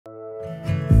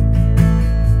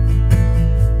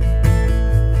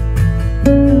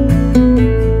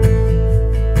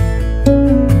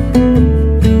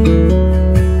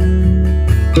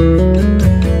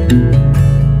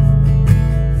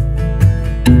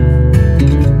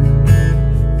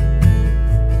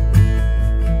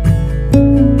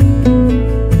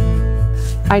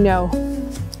I know,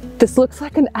 this looks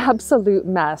like an absolute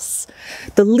mess.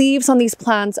 The leaves on these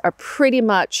plants are pretty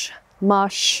much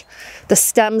mush. The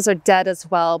stems are dead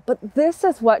as well, but this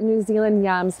is what New Zealand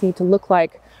yams need to look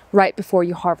like right before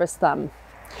you harvest them.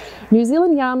 New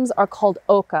Zealand yams are called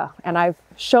oka, and I've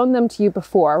shown them to you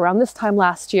before around this time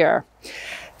last year.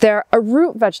 They're a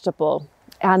root vegetable,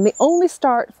 and they only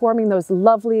start forming those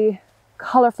lovely,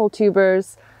 colorful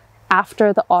tubers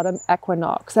after the autumn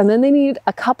equinox. And then they need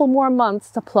a couple more months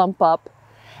to plump up.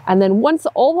 And then once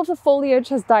all of the foliage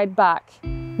has died back,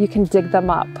 you can dig them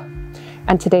up.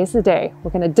 And today's the day.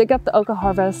 We're going to dig up the oka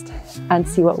harvest and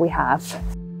see what we have.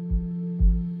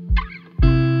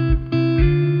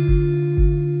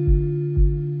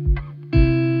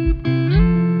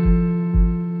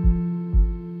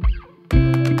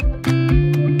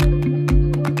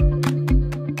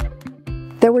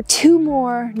 There were two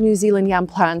more New Zealand yam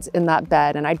plants in that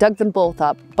bed, and I dug them both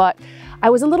up, but I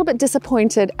was a little bit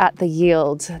disappointed at the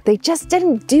yield. They just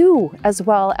didn't do as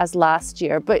well as last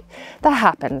year, but that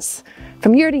happens.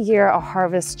 From year to year, our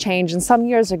harvests change, and some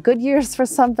years are good years for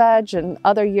some veg and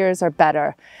other years are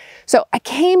better. So I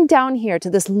came down here to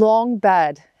this long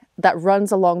bed that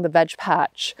runs along the veg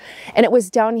patch, and it was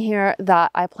down here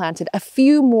that I planted a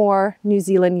few more New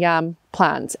Zealand yam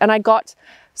plants, and I got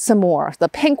some more. The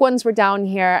pink ones were down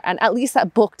here, and at least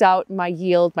that booked out my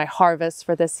yield, my harvest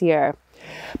for this year.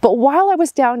 But while I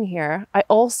was down here, I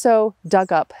also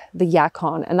dug up the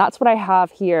Yacon, and that's what I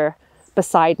have here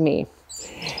beside me.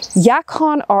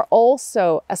 Yacon are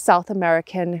also a South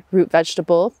American root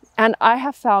vegetable, and I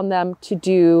have found them to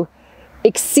do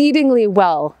exceedingly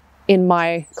well in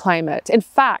my climate. In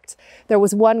fact, there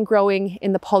was one growing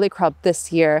in the Polycrub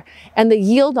this year, and the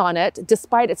yield on it,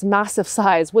 despite its massive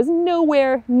size, was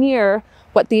nowhere near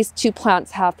what these two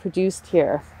plants have produced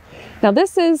here. Now,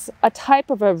 this is a type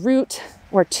of a root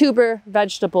or tuber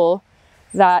vegetable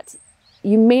that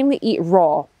you mainly eat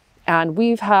raw, and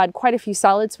we've had quite a few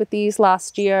salads with these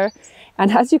last year,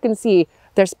 and as you can see,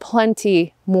 there's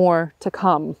plenty more to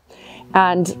come.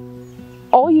 And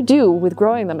all you do with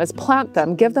growing them is plant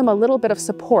them, give them a little bit of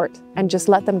support, and just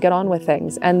let them get on with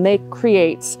things. And they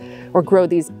create or grow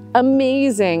these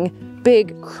amazing,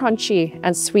 big, crunchy,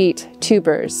 and sweet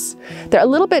tubers. They're a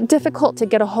little bit difficult to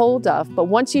get a hold of, but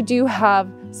once you do have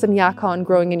some Yacon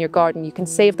growing in your garden, you can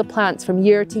save the plants from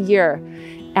year to year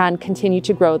and continue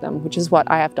to grow them, which is what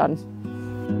I have done.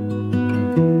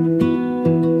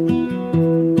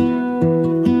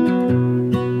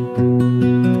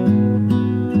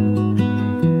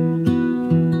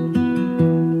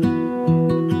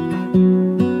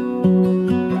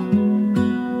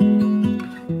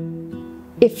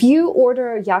 If you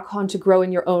order Yacon to grow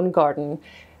in your own garden,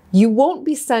 you won't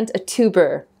be sent a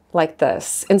tuber like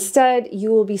this. Instead,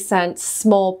 you will be sent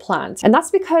small plants. And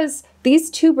that's because these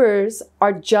tubers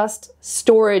are just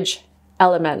storage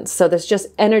elements. So there's just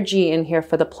energy in here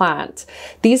for the plant.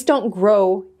 These don't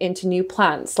grow into new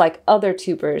plants like other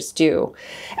tubers do.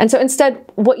 And so instead,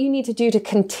 what you need to do to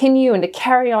continue and to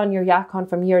carry on your Yacon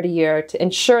from year to year to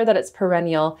ensure that it's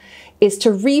perennial is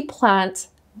to replant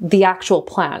the actual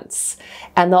plants,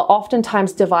 and they'll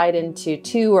oftentimes divide into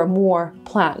 2 or more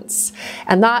plants.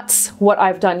 And that's what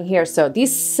I've done here. So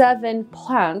these 7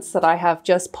 plants that I have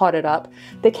just potted up,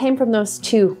 they came from those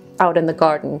 2 out in the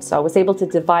garden. So I was able to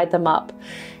divide them up.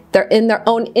 They're in their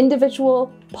own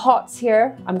individual pots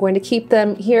here. I'm going to keep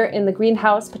them here in the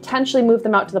greenhouse, potentially move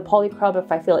them out to the Polycrub if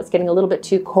I feel it's getting a little bit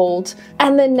too cold.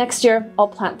 And then next year, I'll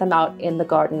plant them out in the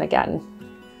garden again.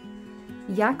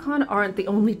 Yacon aren't the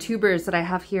only tubers that I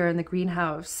have here in the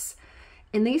greenhouse.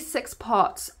 In these 6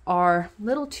 pots are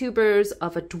little tubers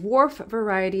of a dwarf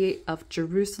variety of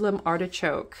Jerusalem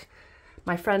artichoke.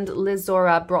 My friend Liz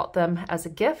Zora brought them as a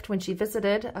gift when she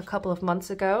visited a couple of months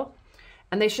ago,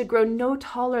 and they should grow no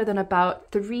taller than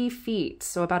about 3 feet,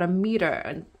 so about 1 meter,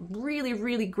 and really,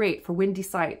 really great for windy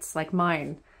sites like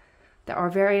mine. There are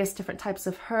various different types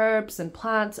of herbs and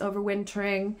plants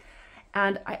overwintering.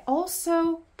 And I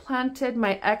also planted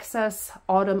my excess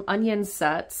autumn onion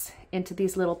sets into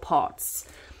these little pots.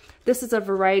 This is a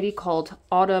variety called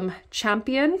Autumn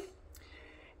Champion,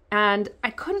 and I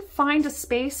couldn't find a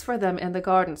space for them in the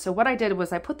garden. So what I did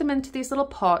was I put them into these little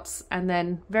pots, and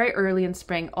then very early in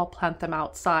spring, I'll plant them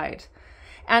outside.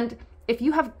 And if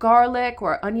you have garlic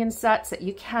or onion sets that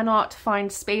you cannot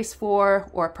find space for,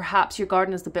 or perhaps your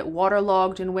garden is a bit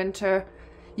waterlogged in winter,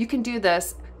 you can do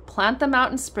this. Plant them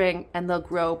out in spring and they'll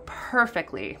grow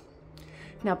perfectly.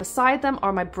 Now beside them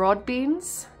are my broad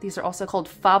beans. These are also called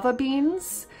fava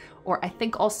beans, or I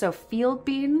think also field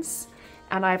beans.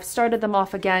 And I've started them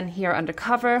off again here under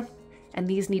cover, and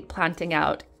these need planting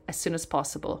out as soon as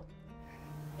possible.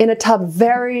 in a tub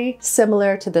very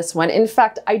similar to this one. In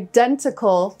fact,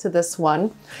 identical to this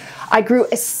one. I grew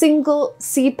a single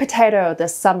seed potato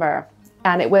this summer,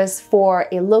 and it was for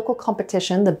a local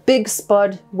competition, the Big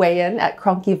Spud weigh-in at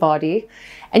Kronkivadi.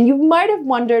 And you might have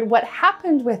wondered what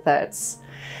happened with it.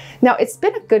 Now, it's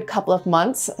been a good couple of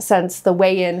months since the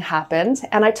weigh-in happened,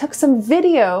 and I took some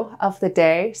video of the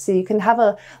day so you can have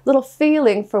a little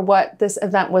feeling for what this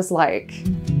event was like.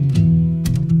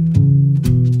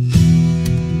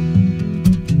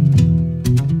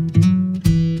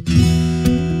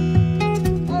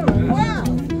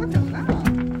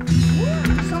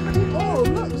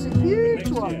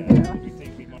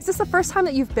 Is this the first time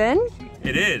that you've been?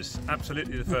 It is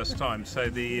absolutely the first time. So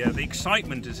the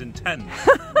excitement is intense.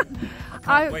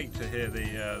 Can't wait to hear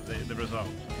the results.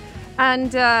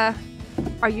 And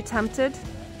are you tempted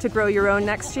to grow your own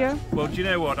next year? Well, do you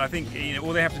know what? I think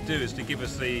all they have to do is to give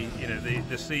us the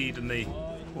seed and the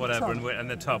whatever and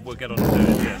the tub. We'll get on to do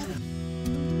it. Yes.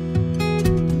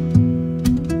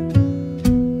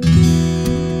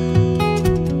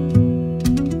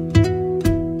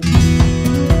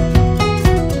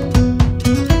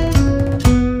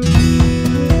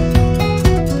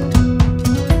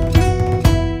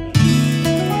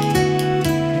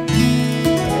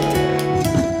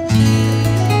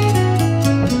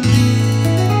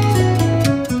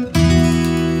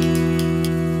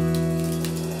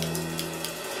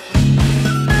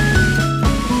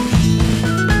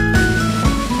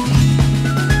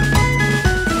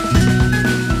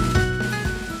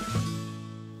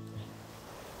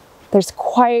 There's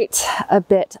quite a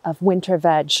bit of winter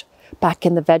veg back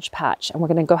in the veg patch, and we're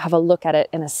going to go have a look at it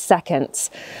in a second.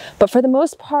 But for the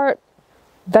most part,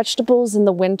 vegetables in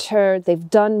the winter, they've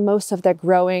done most of their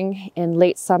growing in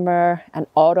late summer and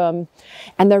autumn,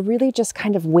 and they're really just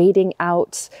kind of waiting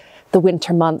out the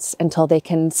winter months until they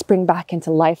can spring back into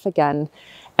life again.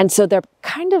 And so they're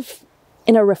kind of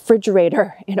in a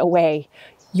refrigerator in a way.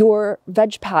 Your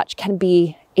veg patch can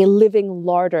be a living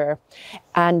larder,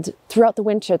 and throughout the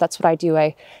winter, that's what I do.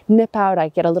 I nip out, I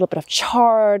get a little bit of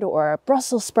chard or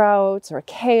Brussels sprouts or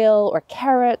kale or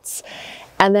carrots,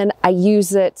 and then I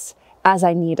use it as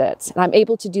I need it. And I'm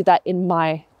able to do that in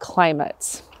my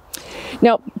climate.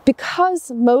 Now,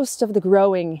 because most of the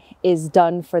growing is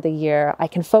done for the year, I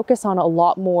can focus on a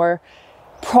lot more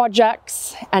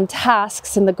projects and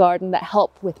tasks in the garden that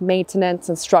help with maintenance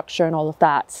and structure and all of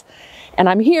that. And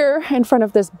I'm here in front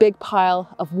of this big pile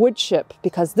of wood chip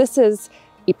because this is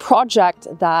a project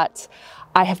that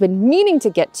I have been meaning to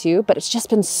get to, but it's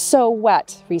just been so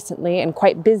wet recently and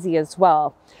quite busy as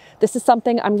well. This is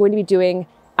something I'm going to be doing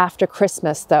after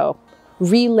Christmas though,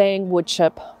 relaying wood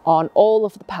chip on all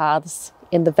of the paths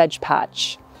in the veg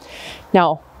patch.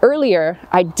 Now, earlier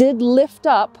I did lift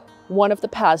up one of the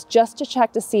paths just to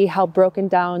check to see how broken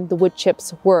down the wood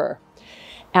chips were.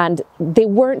 And they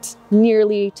weren't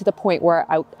nearly to the point where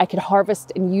I could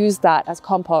harvest and use that as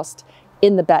compost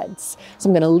in the beds. So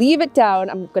I'm going to leave it down.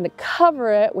 I'm going to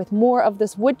cover it with more of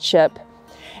this wood chip,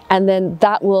 and then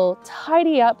that will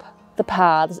tidy up the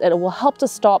paths. It will help to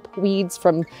stop weeds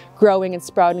from growing and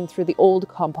sprouting through the old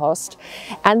compost.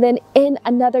 And then in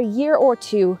another year or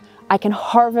two, I can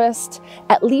harvest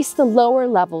at least the lower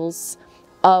levels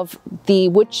of the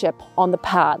wood chip on the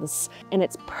paths. And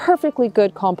it's perfectly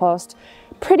good compost,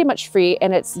 pretty much free,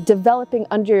 and it's developing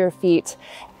under your feet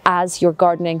as you're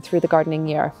gardening through the gardening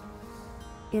year.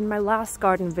 In my last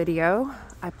garden video,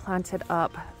 I planted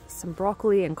up some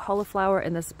broccoli and cauliflower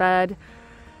in this bed.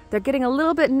 They're getting a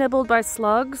little bit nibbled by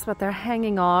slugs, but they're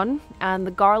hanging on. And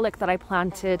the garlic that I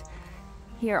planted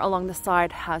here along the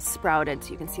side has sprouted.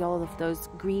 So you can see all of those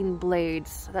green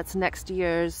blades. That's next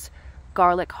year's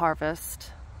garlic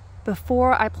harvest.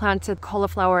 Before I planted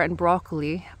cauliflower and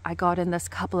broccoli, I got in this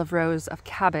couple of rows of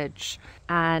cabbage,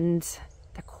 and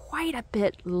they're quite a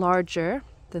bit larger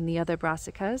than the other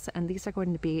brassicas, and these are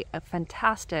going to be a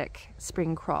fantastic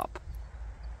spring crop.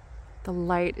 The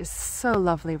light is so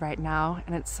lovely right now,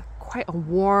 and it's quite a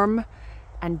warm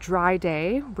and dry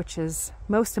day, which is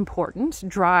most important.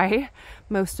 Dry,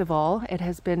 most of all. It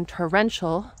has been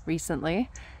torrential recently,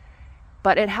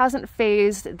 but it hasn't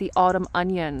phased the autumn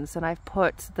onions. And I've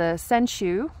put the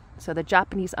senchu, so the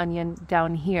Japanese onion,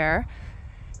 down here.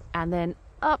 And then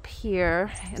up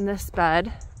here in this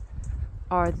bed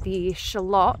are the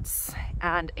shallots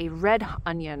and a red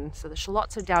onion. So the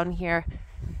shallots are down here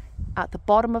at the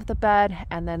bottom of the bed,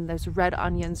 and then there's red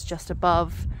onions just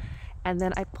above. And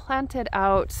then I planted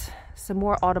out some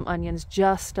more autumn onions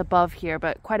just above here,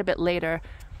 but quite a bit later.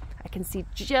 I can see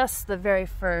just the very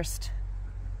first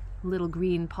little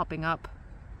green popping up.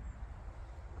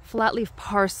 Flatleaf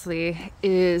parsley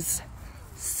is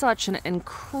such an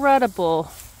incredible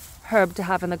herb to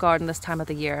have in the garden this time of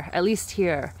the year, at least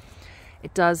here.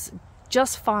 It does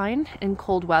just fine in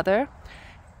cold weather.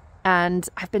 And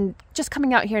I've been just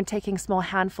coming out here and taking small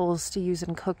handfuls to use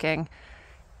in cooking.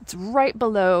 It's right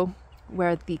below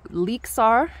where the leeks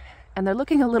are, and they're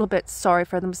looking a little bit sorry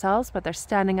for themselves, but they're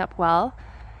standing up well.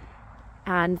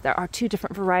 And there are two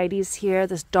different varieties here,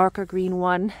 this darker green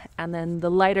one, and then the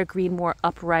lighter green, more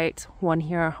upright one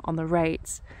here on the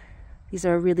right. These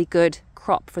are a really good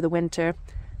crop for the winter.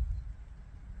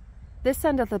 This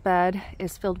end of the bed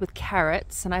is filled with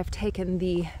carrots, and I've taken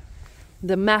the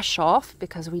mesh off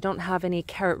because we don't have any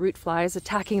carrot root flies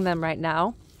attacking them right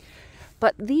now.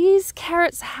 But these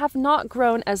carrots have not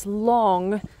grown as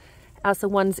long as the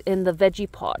ones in the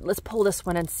veggie pot. Let's pull this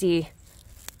one and see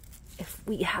if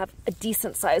we have a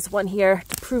decent sized one here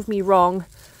to prove me wrong.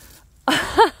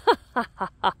 I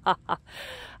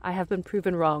have been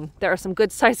proven wrong. There are some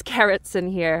good sized carrots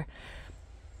in here.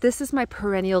 This is my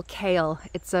perennial kale.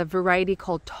 It's a variety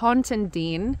called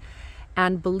Tontandine,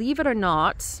 and believe it or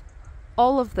not,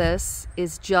 all of this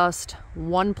is just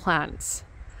one plant.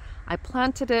 I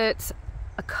planted it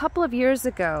a couple of years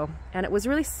ago and it was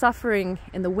really suffering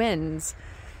in the winds.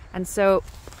 And so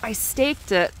I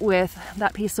staked it with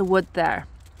that piece of wood there.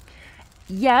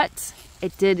 Yet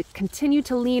it did continue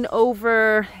to lean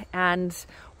over, and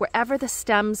wherever the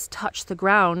stems touched the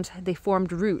ground, they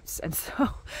formed roots. And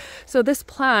so this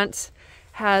plant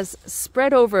has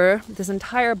spread over this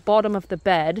entire bottom of the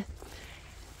bed.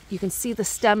 You can see the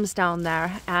stems down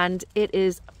there, and it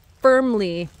is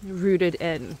firmly rooted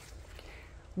in.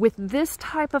 With this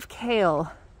type of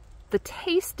kale, the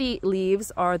tasty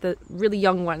leaves are the really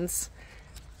young ones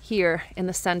here in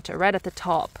the center, right at the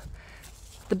top.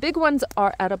 The big ones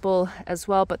are edible as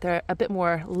well, but they're a bit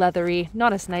more leathery,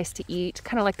 not as nice to eat,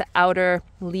 kind of like the outer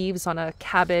leaves on a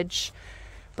cabbage.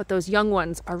 But those young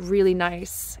ones are really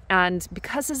nice. And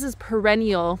because this is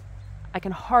perennial, I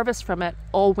can harvest from it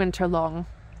all winter long.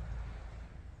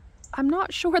 I'm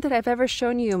not sure that I've ever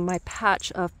shown you my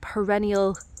patch of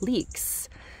perennial leeks.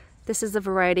 This is a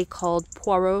variety called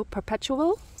Poiro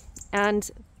Perpetual,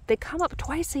 and they come up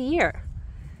twice a year.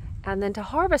 And then to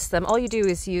harvest them, all you do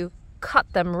is you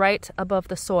cut them right above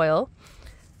the soil,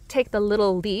 take the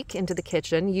little leek into the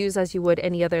kitchen, use as you would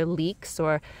any other leeks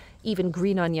or even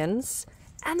green onions,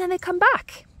 and then they come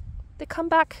back. They come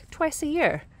back twice a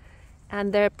year,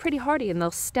 and they're pretty hardy, and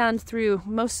they'll stand through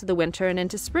most of the winter and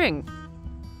into spring.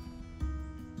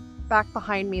 Back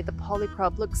behind me, the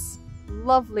Polycrub looks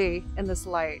lovely in this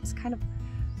light. It's kind of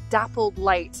dappled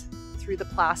light through the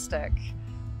plastic.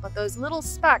 But those little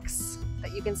specks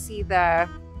that you can see there,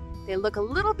 they look a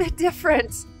little bit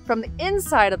different from the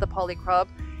inside of the Polycrub.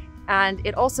 And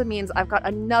it also means I've got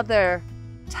another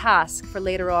task for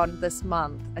later on this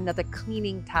month, another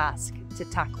cleaning task to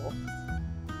tackle.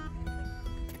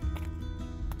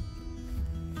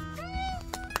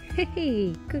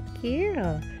 Hey, good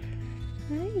girl.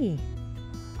 Hi.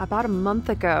 About a month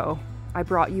ago, I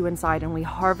brought you inside and we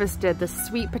harvested the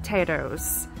sweet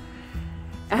potatoes.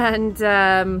 And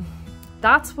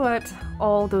that's what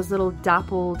all those little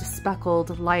dappled,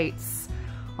 speckled lights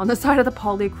on the side of the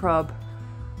Polycrub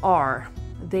are.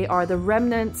 They are the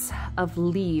remnants of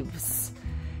leaves.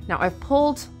 Now I've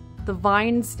pulled the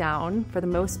vines down for the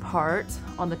most part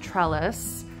on the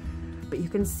trellis, but you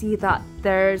can see that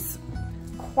there's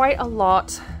quite a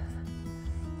lot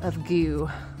of goo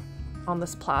on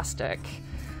this plastic.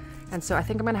 And so I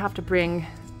think I'm gonna have to bring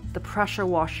the pressure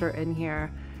washer in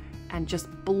here and just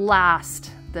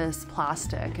blast this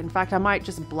plastic. In fact, I might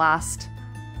just blast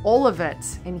all of it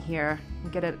in here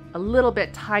and get it a little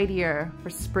bit tidier for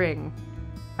spring.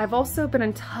 I've also been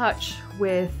in touch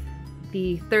with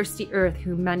the Thirsty Earth,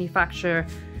 who manufacture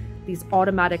these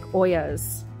automatic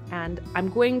oyas, and I'm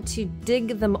going to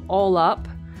dig them all up.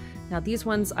 Now these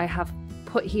ones I have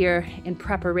put here in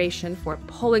preparation for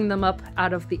pulling them up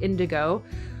out of the indigo,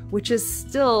 which is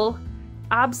still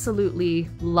absolutely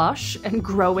lush and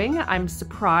growing. I'm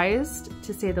surprised,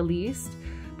 to say the least.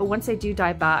 But once they do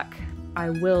die back,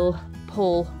 I will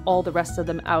pull all the rest of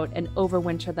them out and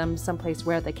overwinter them someplace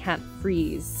where they can't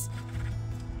freeze.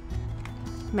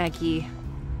 Maggie,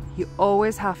 you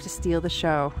always have to steal the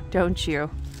show, don't you?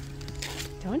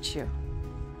 Don't you?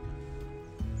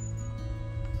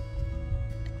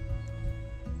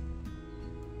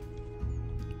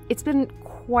 It's been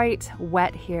quite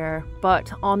wet here,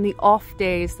 but on the off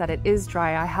days that it is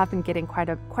dry, I have been getting quite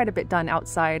a bit done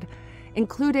outside,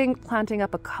 including planting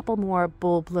up a couple more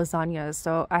bulb lasagnas.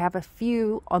 So I have a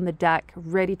few on the deck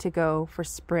ready to go for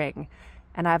spring.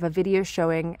 And I have a video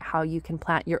showing how you can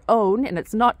plant your own, and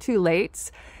it's not too late.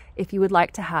 if you would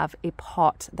like to have a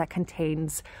pot that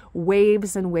contains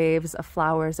waves and waves of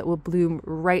flowers that will bloom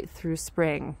right through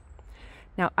spring.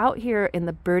 Now out here in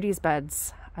the birdies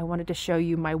beds, I wanted to show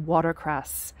you my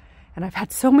watercress. And I've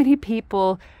had so many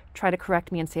people try to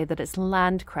correct me and say that it's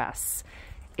landcress.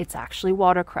 It's actually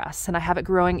watercress, and I have it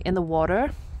growing in the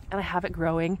water and I have it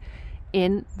growing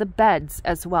in the beds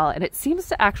as well. And it seems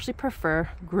to actually prefer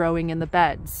growing in the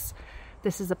beds.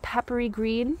 This is a peppery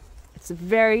green. It's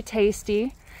very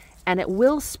tasty and it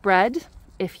will spread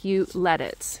if you let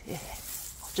it.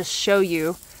 I'll just show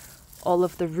you all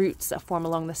of the roots that form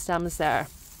along the stems there.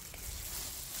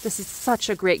 This is such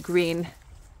a great green.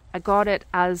 I got it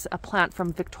as a plant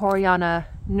from Victoriana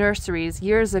nurseries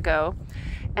years ago,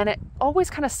 and it always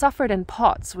kind of suffered in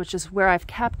pots, which is where I've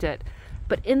kept it.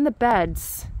 But in the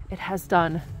beds, it has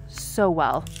done so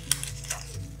well.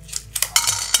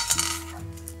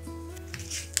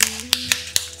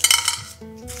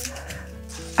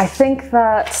 I think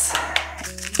that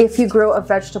if you grow a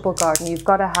vegetable garden, you've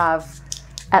got to have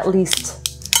at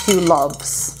least 2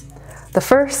 loves. The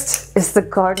first is the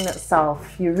garden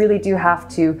itself. You really do have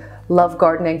to love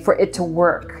gardening for it to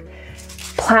work.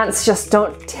 Plants just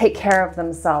don't take care of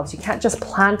themselves. You can't just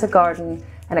plant a garden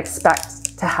and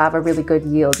expect to have a really good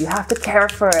yield. You have to care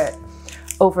for it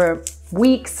over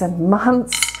weeks and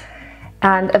months.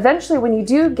 And eventually when you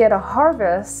do get a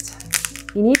harvest,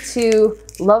 you need to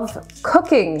love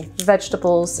cooking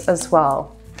vegetables as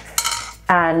well.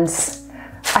 And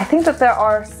I think that there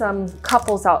are some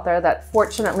couples out there that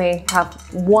fortunately have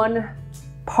one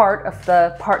part of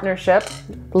the partnership,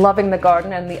 loving the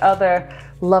garden, and the other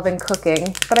loving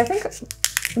cooking. But I think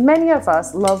many of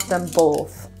us love them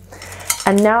both.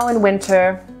 And now in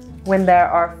winter, when there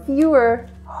are fewer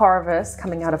harvests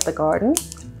coming out of the garden,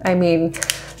 I mean,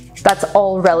 that's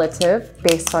all relative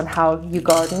based on how you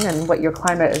garden and what your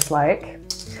climate is like.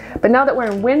 But now that we're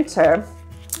in winter,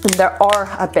 and there are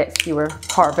a bit fewer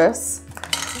harvests,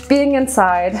 being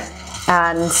inside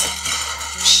and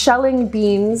shelling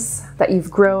beans that you've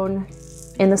grown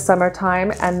in the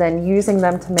summertime and then using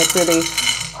them to make really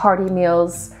hearty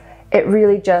meals, it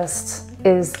really just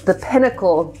is the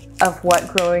pinnacle of what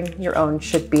growing your own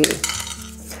should be.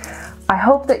 I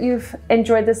hope that you've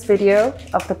enjoyed this video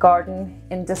of the garden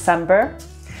in December.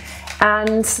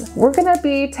 And we're gonna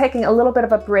be taking a little bit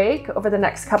of a break over the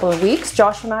next couple of weeks.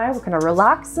 Josh and I, we're gonna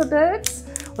relax a bit.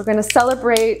 We're gonna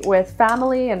celebrate with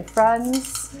family and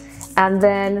friends. And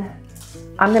then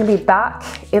I'm gonna be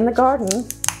back in the garden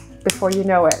before you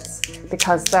know it,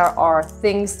 because there are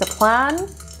things to plan,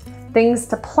 things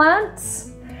to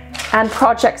plant, and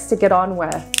projects to get on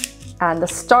with. And the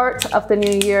start of the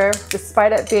new year,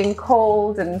 despite it being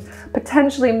cold and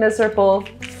potentially miserable,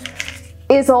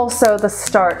 is also the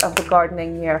start of the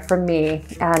gardening year for me.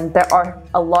 And there are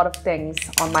a lot of things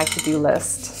on my to-do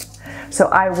list. So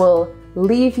I will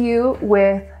leave you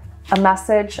with a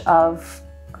message of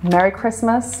Merry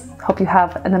Christmas. Hope you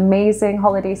have an amazing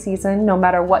holiday season, no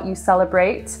matter what you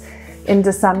celebrate in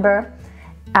December.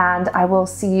 And I will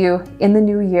see you in the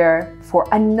new year for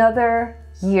another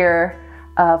year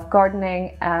of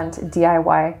gardening and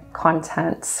DIY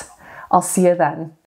content. I'll see you then.